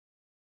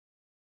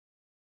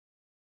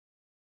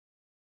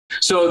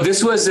So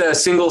this was a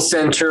single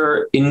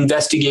center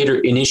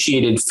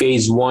investigator-initiated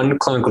phase 1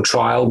 clinical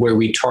trial where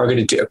we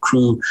targeted to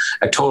accrue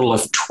a total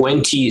of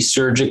 20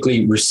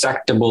 surgically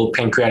resectable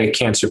pancreatic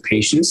cancer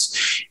patients.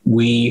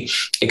 We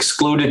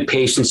excluded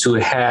patients who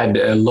had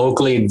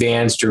locally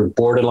advanced or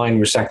borderline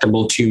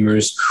resectable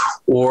tumors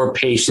or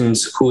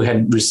patients who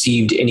had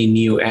received any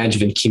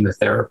neoadjuvant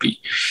chemotherapy.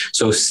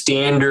 So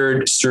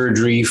standard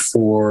surgery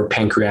for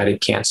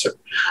pancreatic cancer.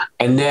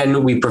 And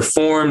then we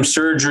performed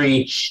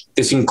surgery.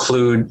 This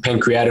include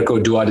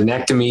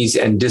pancreaticoduodenectomies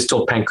and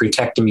distal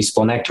pancreatectomies,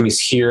 splenectomies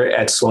here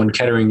at Sloan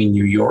Kettering in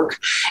New York.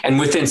 And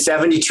within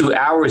 72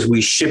 hours, we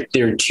shipped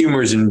their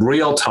tumors in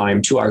real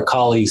time to our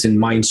colleagues in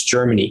Mainz,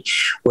 Germany,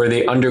 where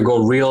they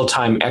undergo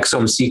real-time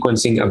exome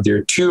sequencing of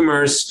their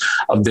tumors,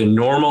 of the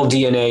normal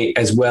DNA,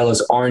 as well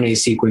as RNA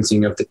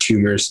sequencing of the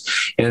tumors.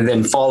 And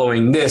then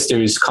following this,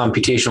 there is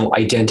computational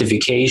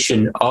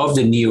identification of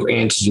the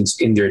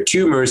neoantigens in their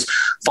tumors,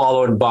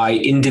 followed by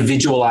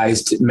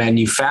individualized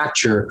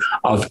manufacture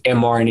of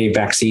mRNA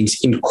vaccines,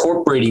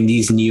 incorporating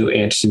these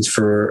neoantigens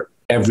for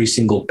every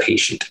single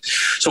patient.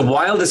 So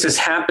while this is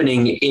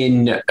happening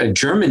in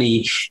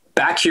Germany,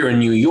 back here in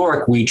New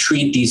York, we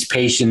treat these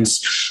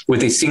patients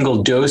with a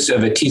single dose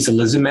of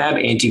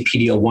atezolizumab,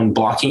 anti-PD-L1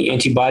 blocking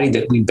antibody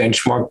that we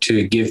benchmark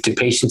to give to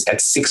patients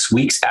at 6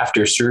 weeks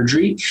after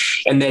surgery.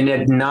 And then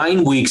at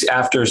 9 weeks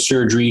after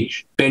surgery,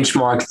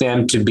 benchmark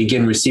them to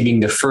begin receiving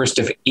the first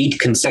of 8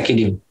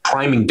 consecutive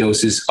priming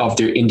doses of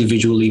their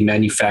individually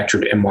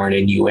manufactured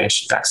mRNA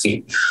neoantigen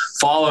vaccine.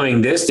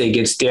 Following this, they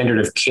get standard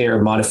of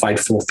care modified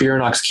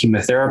FOLFIRINOX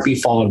chemotherapy,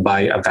 followed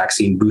by a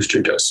vaccine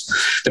booster dose.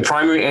 The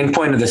primary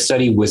endpoint of the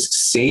study was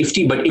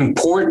safety, but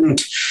important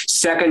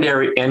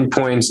secondary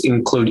endpoints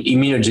include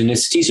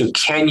immunogenicity. So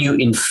can you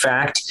in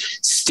fact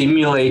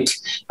stimulate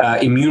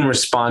immune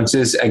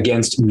responses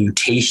against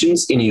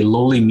mutations in a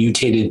lowly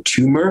mutated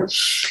tumor,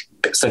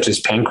 such as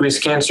pancreas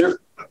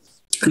cancer?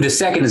 The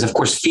second is, of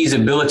course,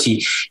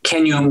 feasibility.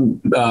 Can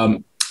you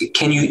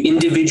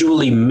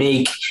individually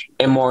make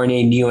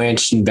mRNA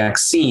neoantigen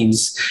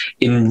vaccines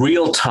in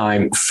real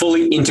time,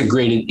 fully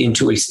integrated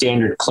into a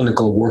standard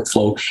clinical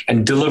workflow,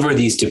 and deliver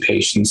these to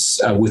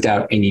patients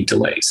without any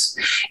delays?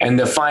 And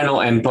the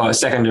final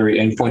secondary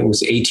endpoint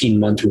was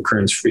 18-month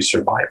recurrence-free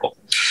survival.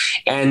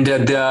 And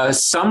the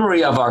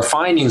summary of our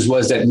findings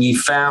was that we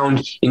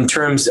found, in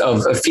terms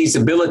of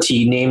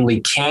feasibility, namely,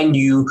 can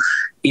you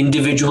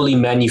individually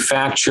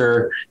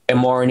manufacture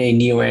mRNA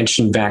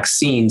neoantigen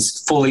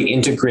vaccines fully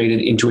integrated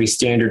into a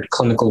standard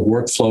clinical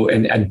workflow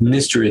and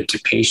administer it to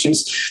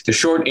patients? The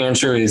short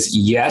answer is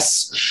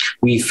yes.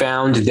 We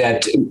found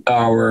that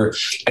our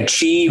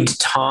achieved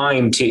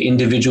time to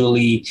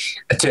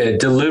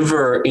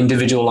deliver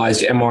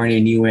individualized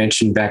mRNA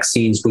neoantigen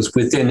vaccines was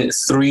within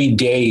 3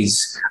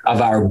 days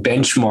of our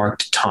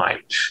benchmarked time.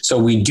 So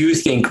we do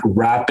think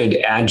rapid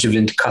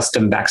adjuvant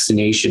custom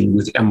vaccination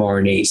with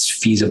mRNA is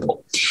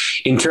feasible.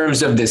 In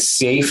terms of the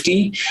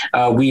safety,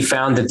 we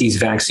found that these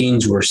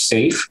vaccines were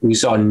safe. We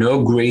saw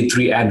no grade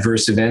 3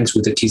 adverse events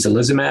with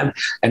atezolizumab,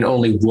 and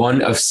only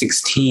 1 of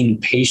 16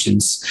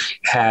 patients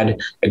had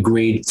a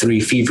grade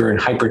 3 fever and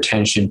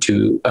hypertension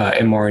to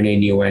mRNA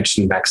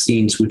neoantigen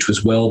vaccines, which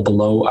was well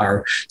below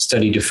our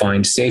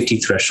study-defined safety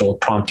threshold,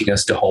 prompting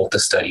us to halt the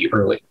study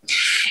early.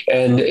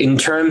 And in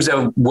terms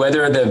of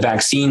whether the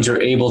vaccines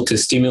are able to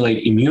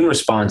stimulate immune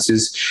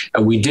responses,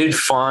 we did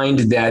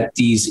find that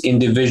these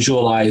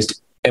individualized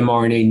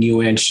mRNA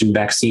neoantigen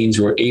vaccines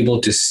were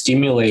able to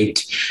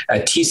stimulate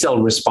T-cell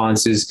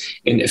responses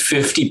in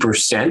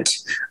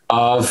 50%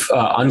 of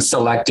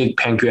unselected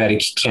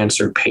pancreatic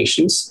cancer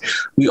patients.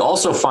 We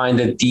also find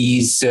that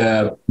these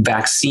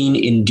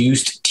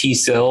vaccine-induced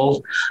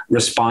T-cell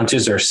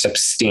responses are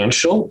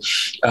substantial,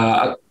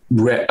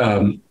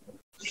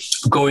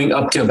 going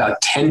up to about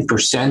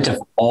 10% of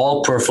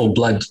all peripheral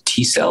blood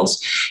T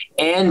cells,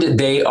 and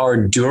they are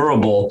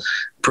durable,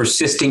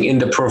 persisting in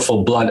the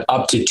peripheral blood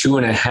up to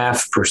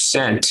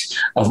 2.5%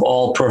 of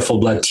all peripheral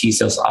blood T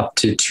cells up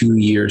to 2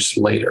 years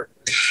later.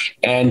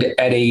 And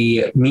at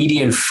a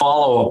median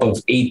follow-up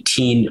of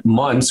 18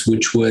 months,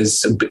 which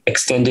was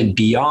extended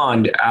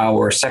beyond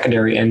our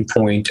secondary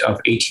endpoint of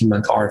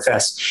 18-month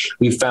RFS,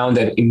 we found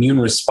that immune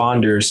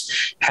responders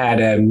had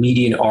a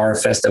median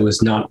RFS that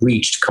was not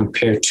reached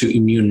compared to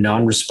immune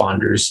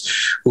non-responders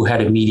who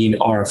had a median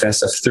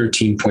RFS of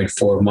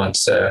 13.4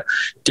 months, a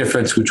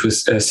difference which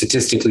was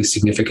statistically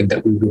significant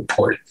that we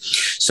reported.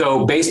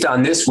 So based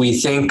on this, we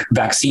think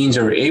vaccines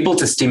are able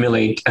to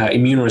stimulate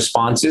immune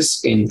responses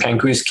in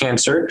pancreas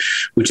cancer,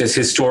 which has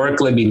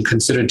historically been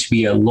considered to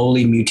be a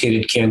lowly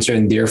mutated cancer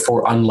and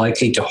therefore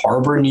unlikely to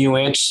harbor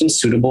neoantigens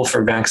suitable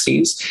for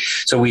vaccines.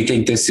 So we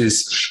think this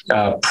is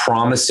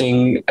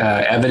promising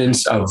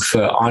evidence of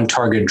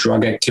on-target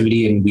drug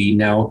activity, and we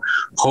now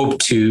hope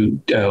to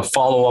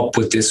follow up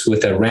with this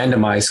with a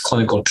randomized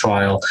clinical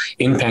trial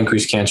in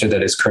pancreas cancer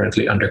that is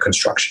currently under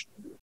construction.